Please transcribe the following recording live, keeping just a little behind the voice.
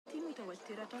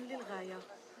موترة للغاية.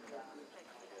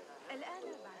 الآن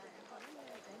بعد أن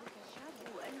تولى ذلك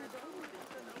الشاب أن يدعوه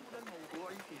بالقبل الموضوع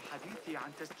في حديثي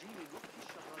عن تسجيل الوقت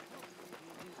الشهري.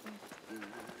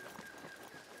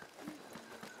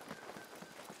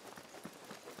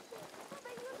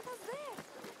 صبي فظيع.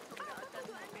 أعتقد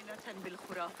مؤمنة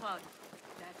بالخرافات،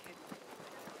 لكن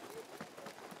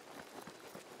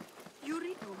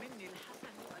يريد مني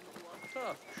الحسن أن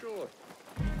أوافق. Sure.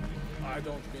 I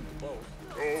don't mean to boast.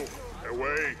 Go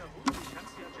away.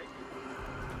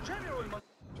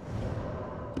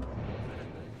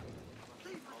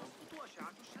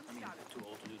 Too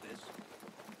old to do this.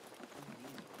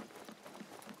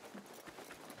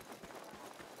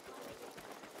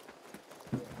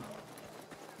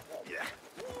 Yeah.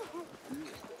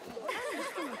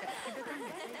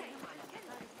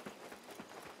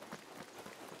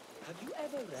 Have you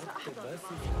ever read the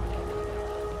verses?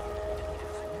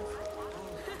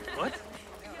 What?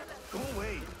 Go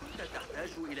away. كنت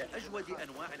تحتاج إلى أجود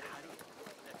أنواع الحرير.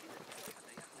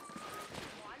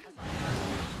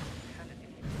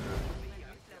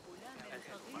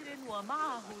 صغير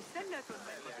ومعه سلة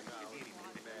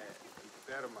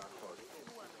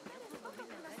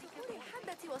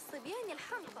الحبة والصبيان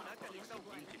الحمقى.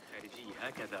 الخارجي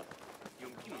هكذا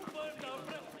يمكن.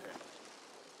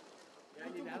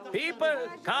 People,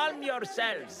 calm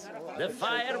yourselves. The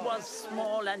fire was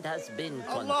small and has been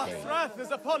contained. Allah's wrath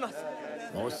is upon us.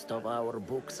 Most of our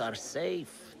books are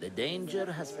safe. The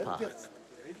danger has passed.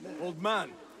 Old man,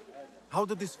 how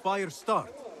did this fire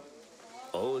start?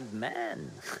 Old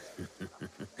man.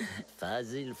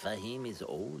 Fazil Fahim is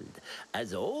old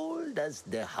as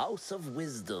the House of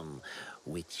Wisdom,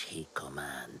 which he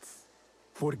commands.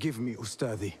 Forgive me,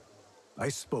 Ustadi. I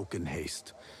spoke in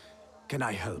haste. Can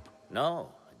I help? No,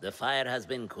 the fire has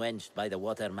been quenched by the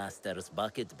Watermaster's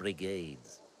bucket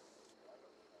brigades.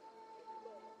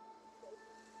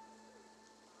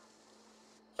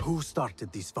 Who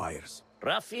started these fires?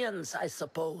 Ruffians, I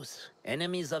suppose.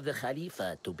 Enemies of the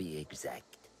Khalifa, to be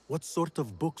exact. What sort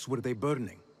of books were they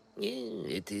burning?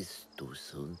 It is too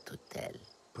soon to tell.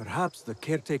 Perhaps the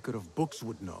caretaker of books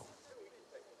would know.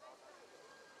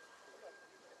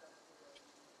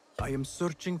 I am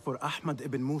searching for Ahmad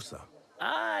ibn Musa.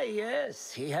 Ah,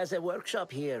 yes. He has a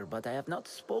workshop here, but I have not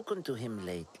spoken to him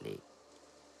lately.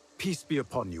 Peace be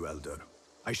upon you, Elder.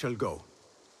 I shall go.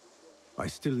 I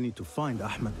still need to find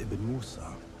Ahmad ibn Musa,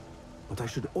 but I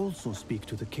should also speak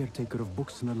to the caretaker of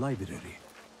books in the library.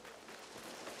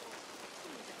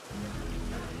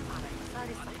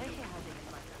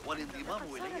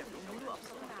 والانضمام إلي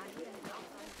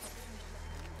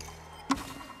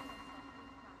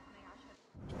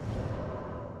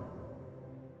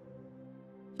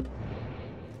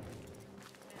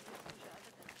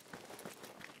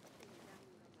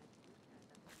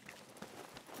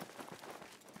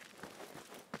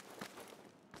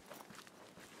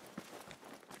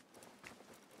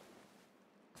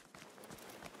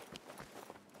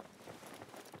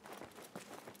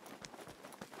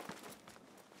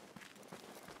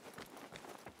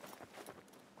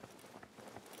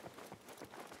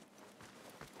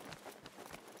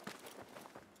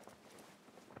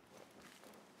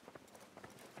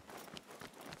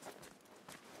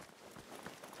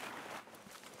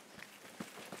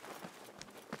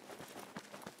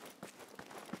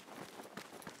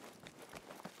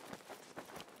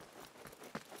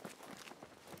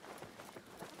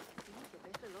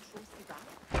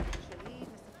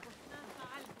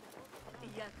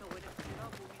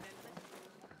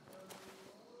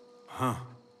Huh.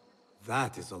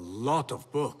 That is a lot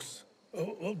of books.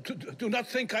 Do not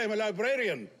think I am a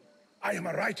librarian. I am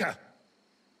a writer.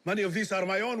 Many of these are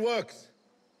my own works.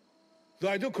 Though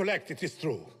I do collect, it is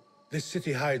true. This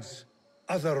city hides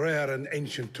other rare and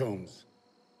ancient tomes.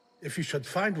 If you should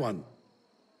find one,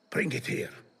 bring it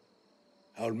here.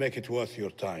 I'll make it worth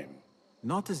your time.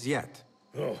 Not as yet.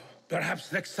 Oh,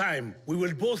 perhaps next time we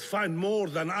will both find more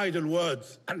than idle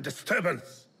words and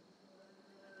disturbance.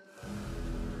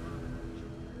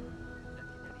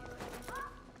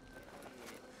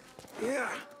 Yeah.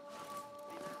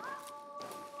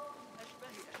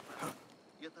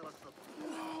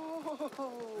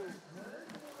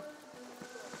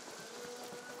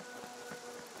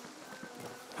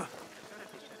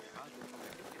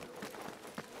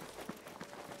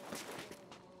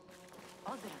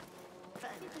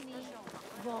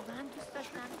 واقعاً دوست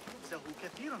داشتم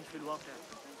كثيراً في الواقع.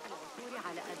 العثور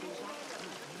على أبي جعفر.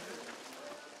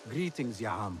 Greetings,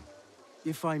 Ya'am.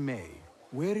 If I may,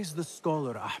 where is the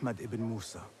scholar Ahmad ibn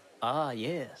Musa? Ah,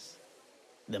 yes.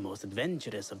 The most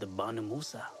adventurous of the Banu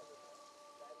Musa.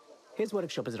 His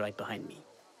workshop is right behind me.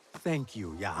 Thank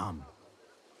you, Ya'am.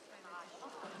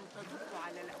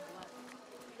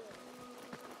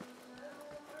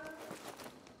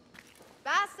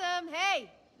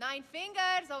 hey! 9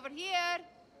 fingers over here!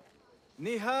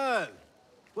 Nihal!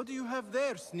 What do you have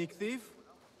there, sneak thief?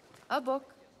 A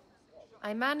book.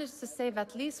 I managed to save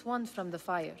at least one from the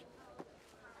fire.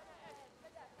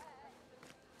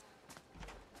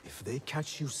 If they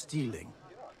catch you stealing...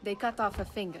 They cut off a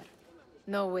finger.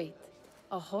 No, wait.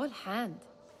 A whole hand.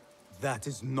 That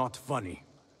is not funny.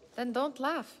 Then don't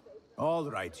laugh. All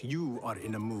right, you are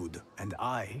in a mood, and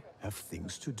I have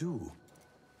things to do.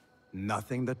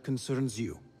 Nothing that concerns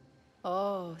you.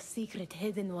 Oh, secret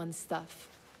hidden one stuff.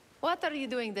 What are you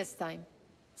doing this time?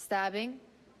 Stabbing?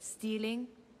 Stealing?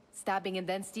 Stabbing and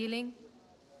then stealing?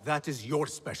 That is your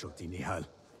specialty, Nihal.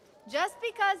 Just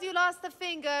because you lost a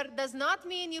finger does not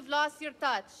mean you've lost your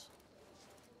touch.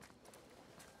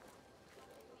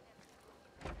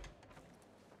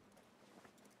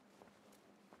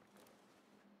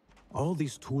 All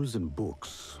these tools and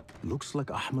books. Looks like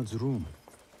Ahmad's room.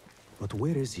 But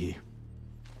where is he?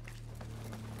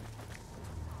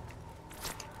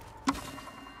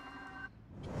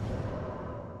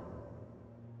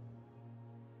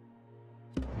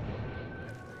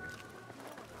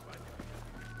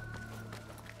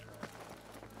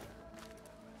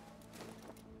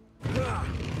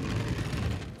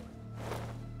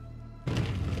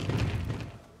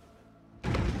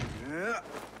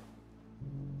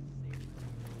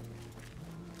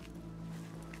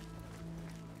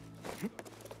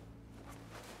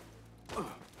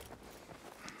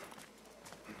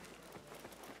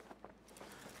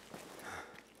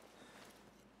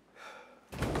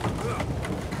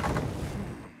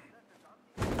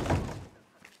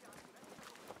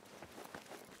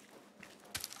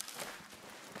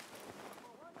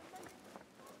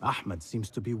 Ahmed seems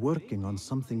to be working on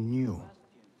something new.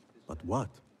 But what?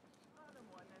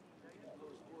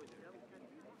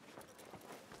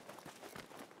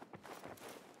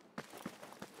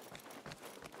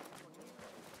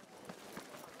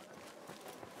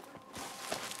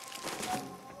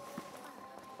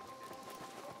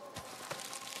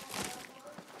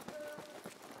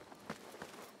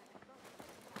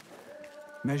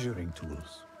 Measuring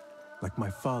tools, like my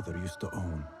father used to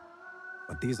own.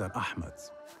 But these are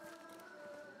Ahmed's.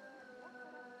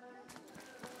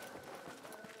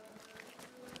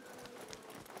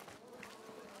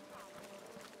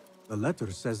 The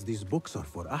letter says these books are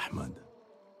for Ahmed.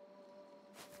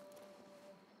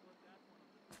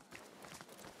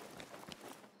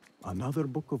 Another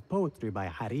book of poetry by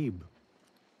Harib.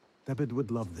 David would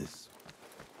love this.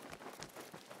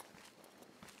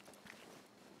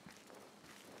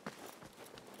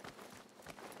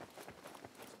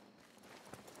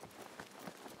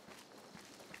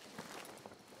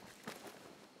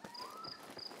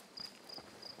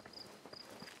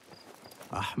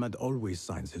 Ahmed always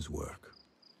signs his work.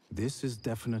 This is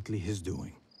definitely his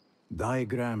doing.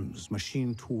 Diagrams,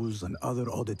 machine tools, and other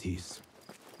oddities.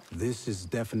 This is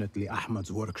definitely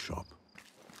Ahmed's workshop.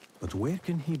 But where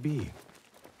can he be?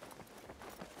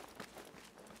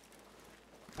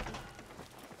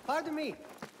 Pardon me.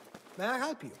 May I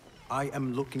help you? I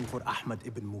am looking for Ahmed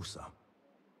ibn Musa.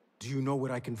 Do you know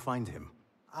where I can find him?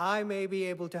 I may be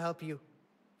able to help you.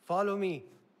 Follow me.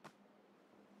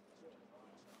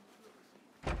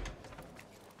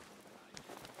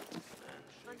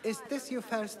 Is this your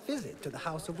first visit to the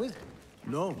House of Wisdom?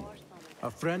 No. A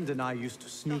friend and I used to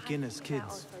sneak in as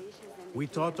kids. We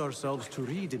taught ourselves to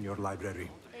read in your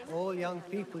library. All young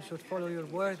people should follow your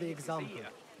worthy example.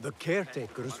 The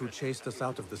caretakers who chased us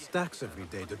out of the stacks every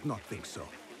day did not think so.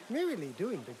 Merely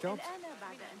doing the job.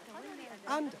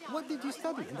 And what did you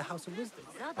study in the House of Wisdom?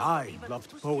 I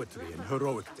loved poetry and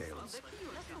heroic tales.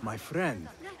 My friend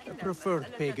preferred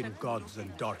pagan gods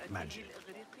and dark magic.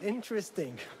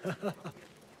 Interesting.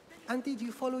 And did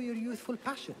you follow your youthful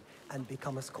passion and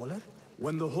become a scholar?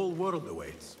 When the whole world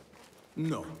awaits.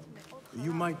 No.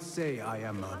 You might say I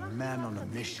am a man on a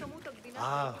mission.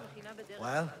 Ah,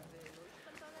 well.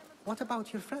 What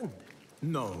about your friend?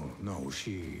 No,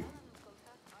 she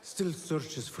still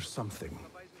searches for something.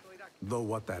 Though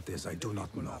what that is, I do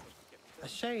not know. A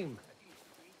shame.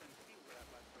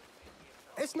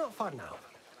 It's not far now.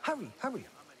 Hurry.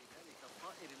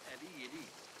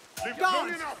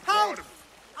 Guards, help!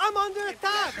 I'm under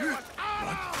attack!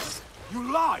 What?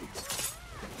 You lied!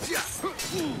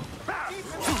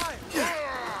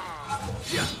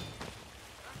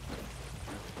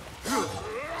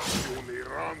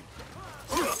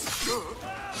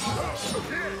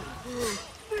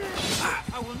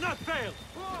 I will not fail!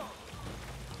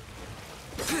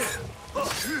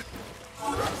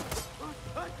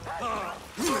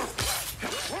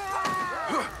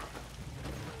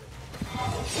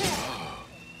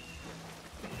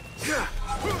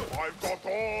 I've got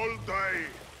all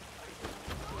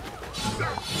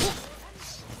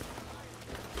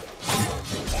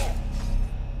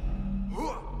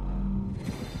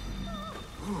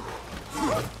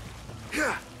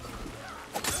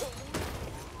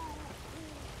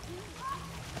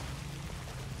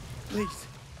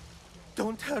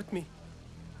Don't hurt me.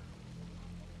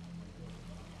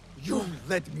 You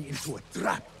led me into a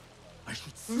trap. I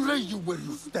should slay you where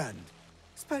you stand.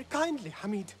 Spare kindly,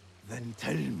 Hamid. Then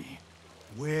tell me,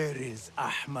 where is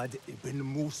Ahmad ibn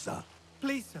Musa?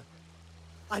 Please, sir.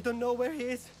 I don't know where he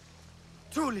is.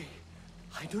 Truly,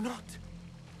 I do not.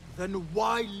 Then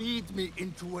why lead me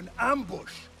into an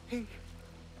ambush?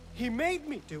 He made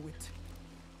me do it.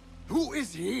 Who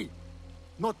is he?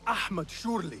 Not Ahmad,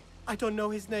 surely. I don't know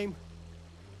his name.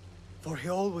 For he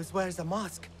always wears a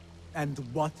mask. And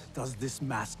what does this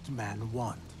masked man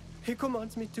want? He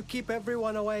commands me to keep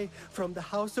everyone away from the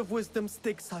House of Wisdom's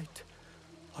dig site.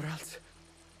 Or else...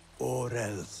 Or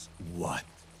else what?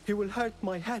 He will hurt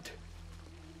my head.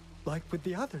 Like with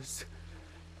the others.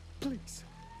 Please,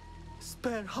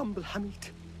 spare humble Hamid.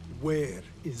 Where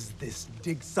is this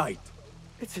dig site?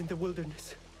 It's in the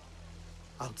wilderness.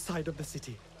 Outside of the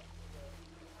city.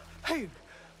 Here,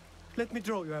 let me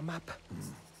draw you a map.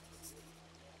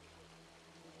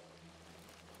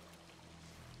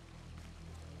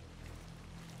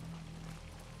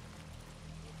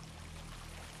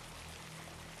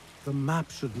 The map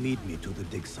should lead me to the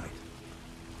dig site.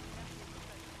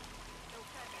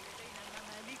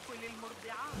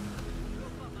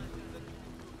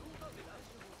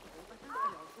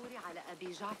 العثور على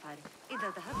أبي جعفر إذا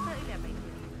ذهبت إلى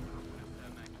بيته.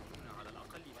 على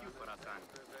الأقل في خراسان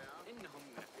إنهم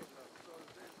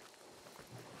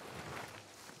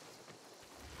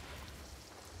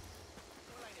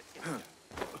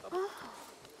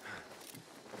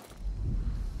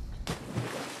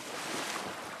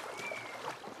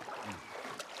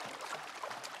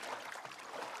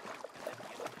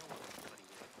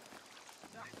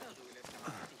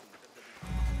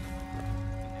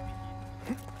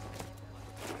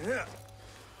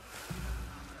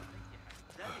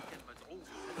ذلك المدعو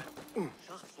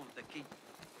شخص ذكي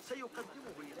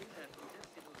سيقدمه إلينا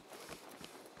في درس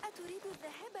أتريد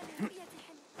الذهاب لرؤية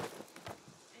حلم؟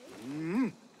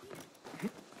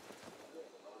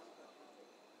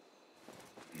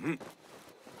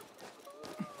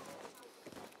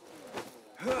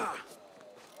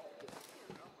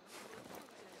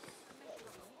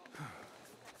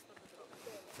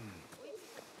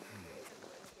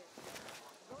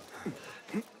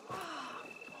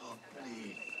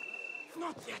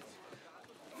 Not yet.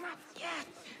 Not yet.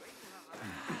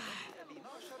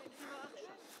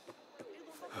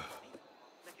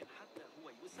 لكن حتى هو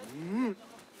يسلم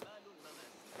احتمال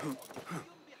المماسي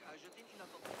بحاجة إلى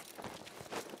تطبيق.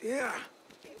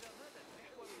 إذا مال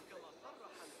المحور كما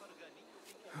صرح الفرغاني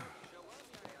في كتاب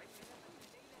جوامع علم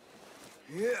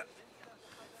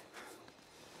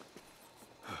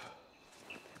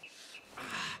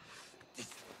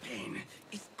This pain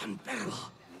is unbearable.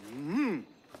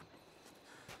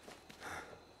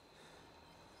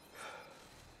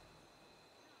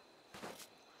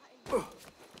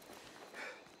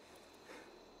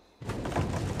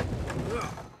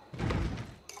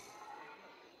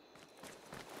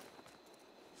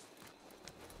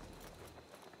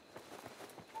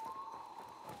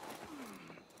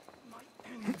 My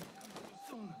end will come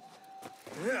soon.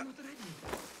 I'm not ready.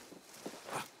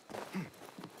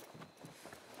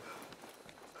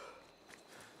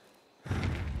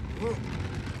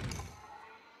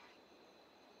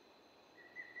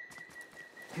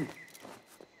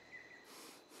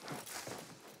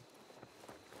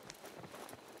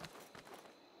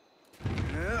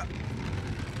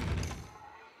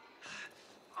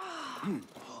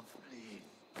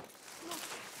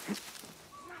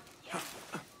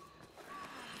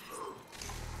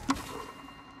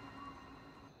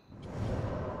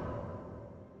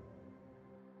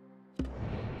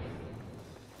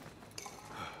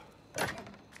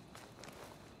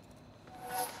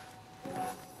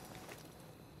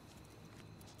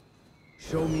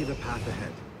 Show me the path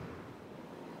ahead.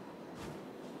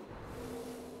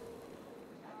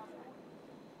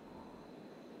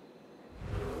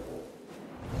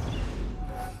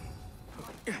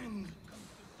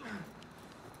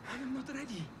 I am not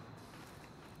ready.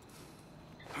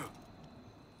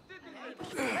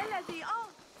 ما الذي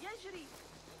يجري.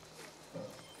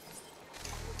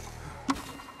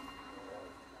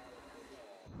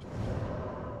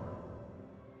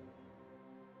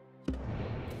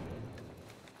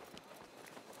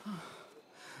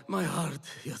 My heart,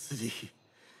 Yasri.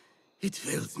 It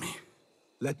fails me.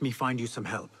 Let me find you some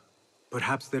help.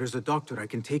 Perhaps there is a doctor I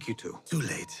can take you to. Too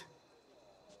late.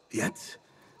 Yet,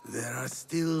 there are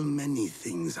still many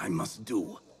things I must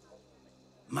do.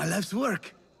 My life's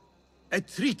work. A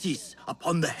treatise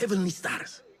upon the heavenly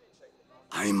stars.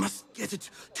 I must get it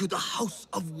to the House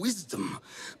of Wisdom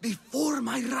before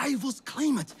my rivals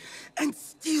claim it and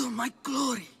steal my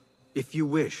glory. If you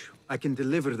wish, I can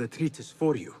deliver the treatise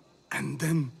for you. And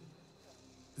then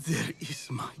there is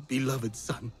my beloved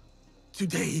son.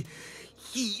 Today,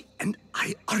 he and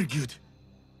I argued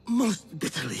most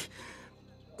bitterly.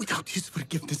 Without his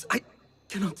forgiveness, I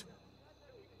cannot.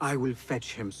 I will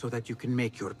fetch him so that you can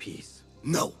make your peace.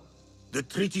 No. The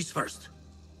treatise first.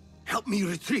 Help me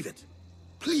retrieve it.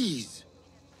 Please.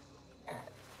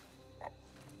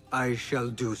 I shall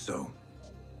do so.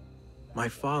 My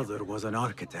father was an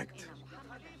architect.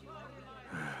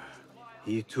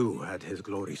 He too had his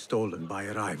glory stolen by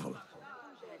a rival.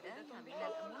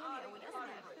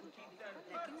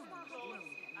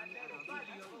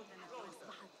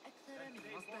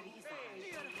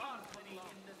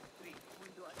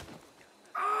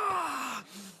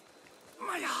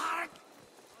 My heart!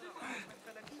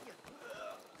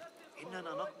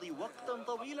 إننا نقضي وقتا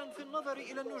طويلا في النظر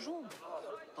إلى النجوم.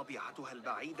 طبيعتها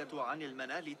البعيدة عن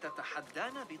المنال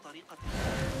تتحدانا بطريقة.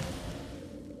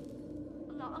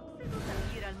 لا أقصد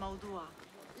تغيير الموضوع،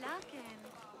 لكن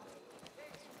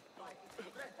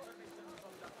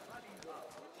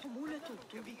حمولة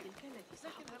الطوب تلك التي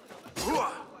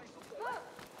سحبتها.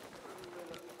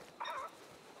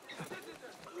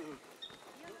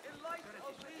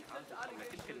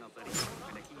 تلك النظرية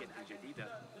الفلكية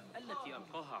الجديدة التي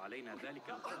ألقاها علينا ذلك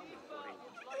القرار الثوري.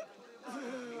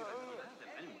 هذا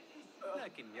العلم،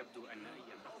 لكن يبدو أن أي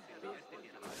بحث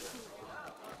يأتي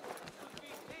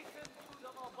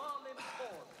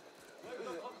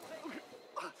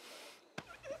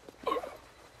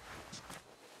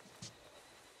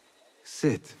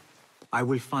Sit. I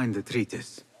will find the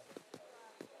treatise.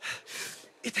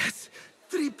 It has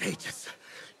 3 pages,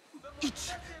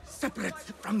 each separate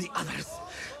from the others.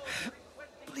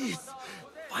 Please,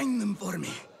 find them for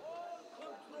me.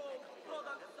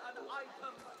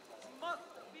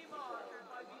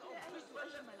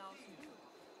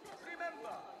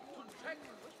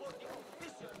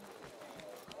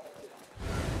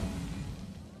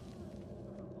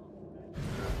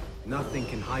 Nothing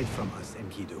can hide from us,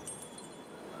 Enkidu.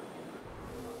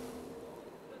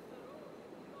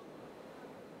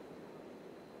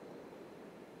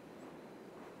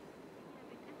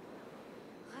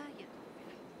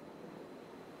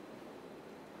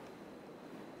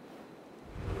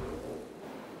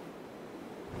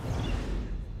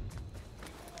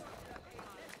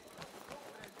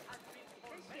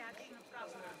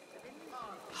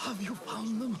 Have you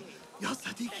found them, Ya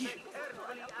Sadiki?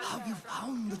 Have you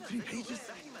found the 3 pages?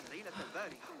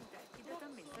 متأكدة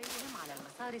من سيرهم على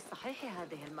المسار الصحيح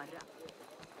هذه المرة.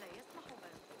 لا يسمح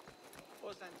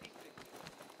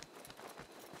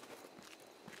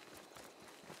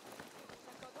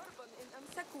ضربا إن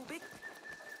أمسكوا بك.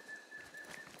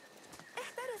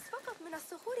 احترس فقط من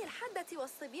الصخور الحادة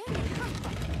والصبيان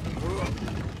الحمقى.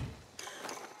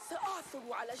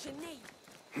 سأعثر على جني.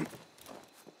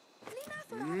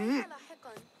 لنعثر عليها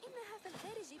لاحقا. إنها في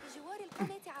الخارج بجوار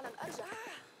القلعة على الأرجح.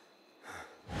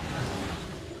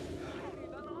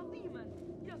 حاربا عظيما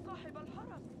يا صاحب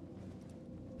الحرس.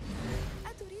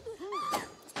 أتريد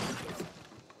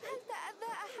هل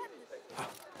تأذى أحد؟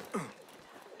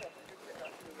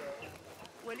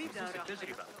 ولذا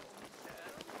التجربة.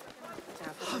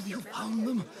 Have you found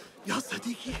them, Ya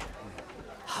Sadiki?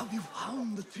 Have you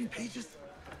found the 3 pages?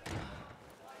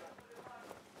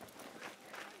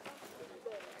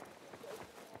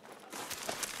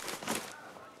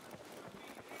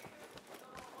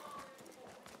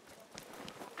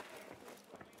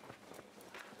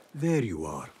 There you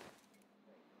are.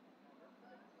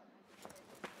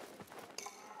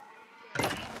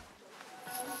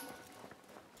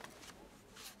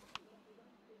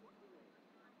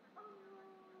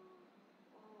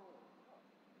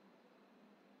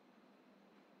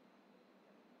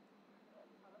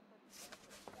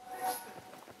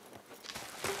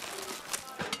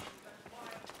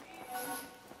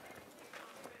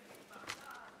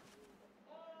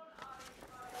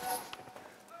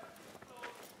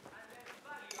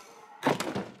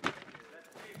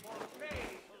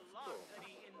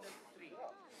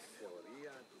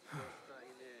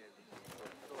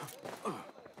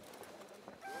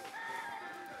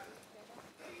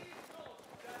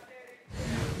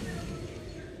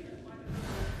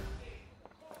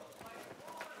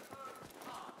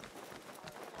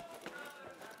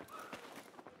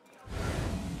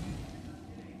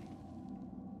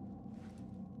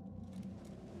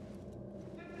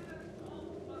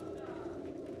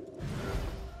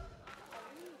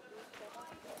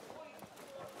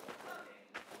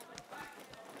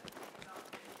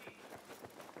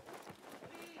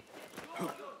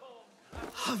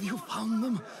 Have you found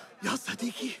them, Ya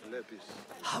Sadiki?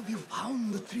 Have you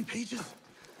found the 3 pages?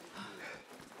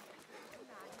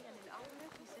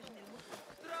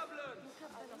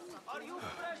 Are you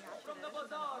fresh from the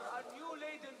bazaar and you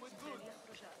laden with goods?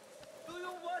 Do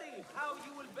you worry how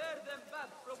you will bear them back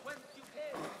from whence you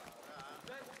came?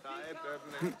 Then seek out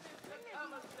the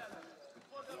camel seller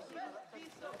for the best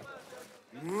piece of burden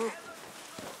that ever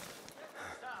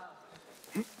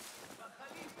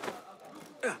you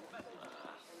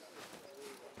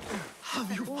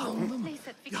Have you found them,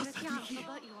 Ya Sadiki?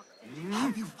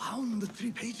 Have you found the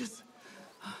 3 pages?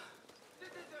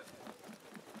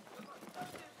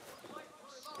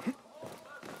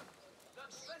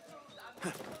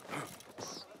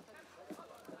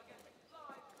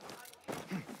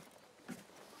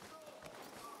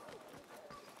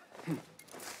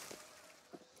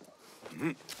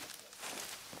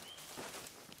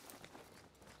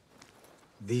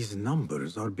 These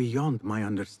numbers are beyond my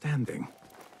understanding.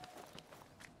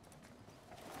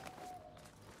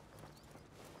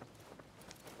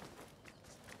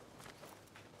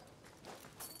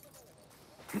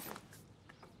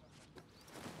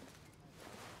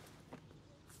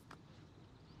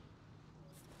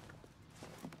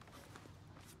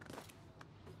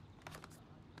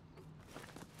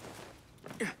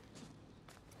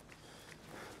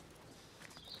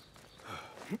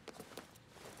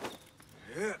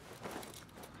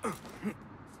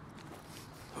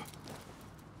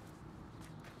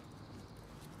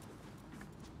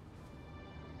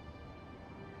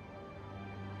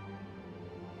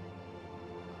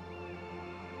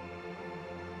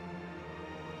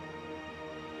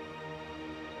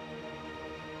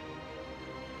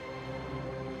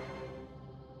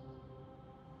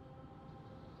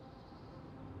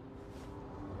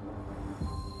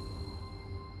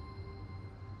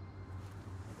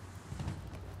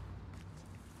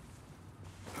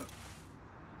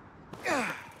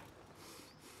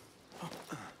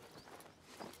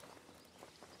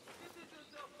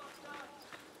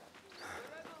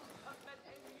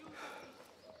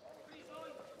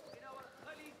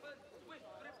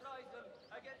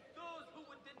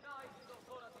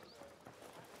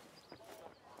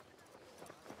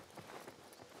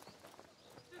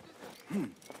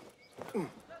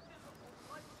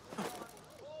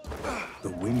 The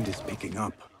wind is picking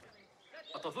up.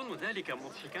 أتظن ذلك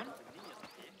مضحكا؟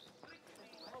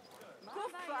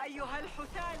 كف أيها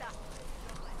الحثالة.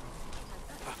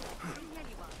 هي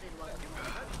لبعض الوقت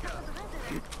لقد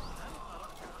غادرت.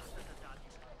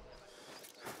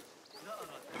 لا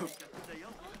أرى ذلك كل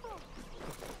يوم.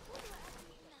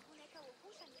 هناك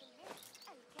وحوشا في الماء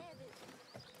الكاذب.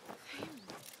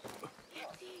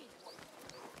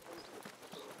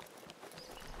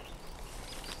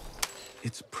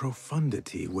 Its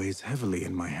profundity weighs heavily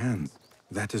in my hands.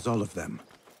 That is all of them.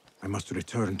 I must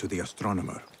return to the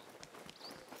astronomer.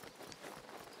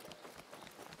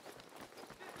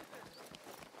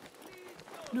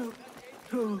 No,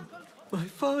 no, my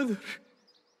father.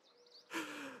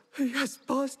 He has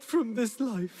passed from this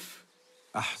life.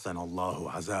 أحسن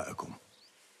الله عزاءكم.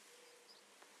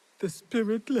 The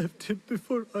spirit left him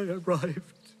before I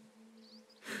arrived.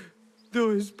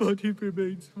 Though his body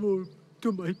remains warm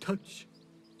to my touch.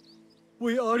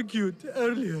 We argued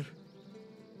earlier.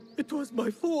 It was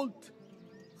my fault.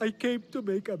 I came to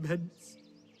make amends,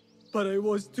 but I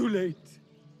was too late.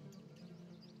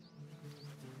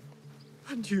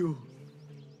 And you?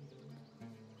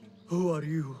 Who are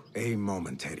you? A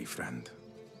momentary friend.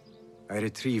 I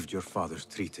retrieved your father's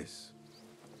treatise,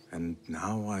 and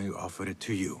now I offer it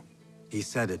to you. He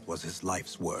said it was his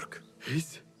life's work.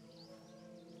 His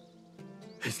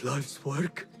life's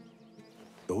work?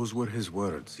 Those were his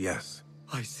words, yes.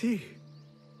 I see.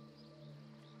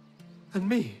 And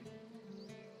me?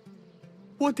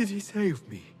 What did he say of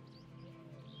me?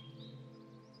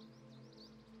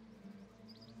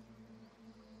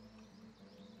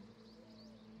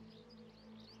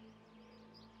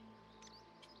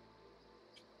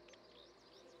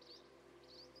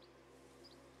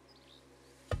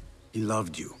 He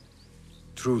loved you.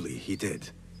 Truly, he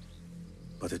did.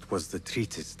 But it was the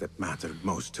treatise that mattered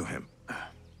most to him.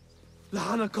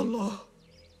 La'anak Allah.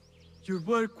 Your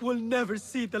work will never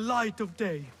see the light of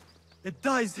day. It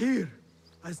dies here,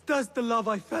 as does the love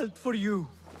I felt for you.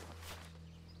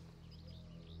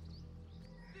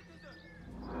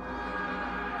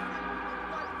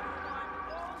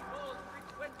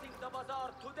 frequenting the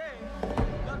bazaar today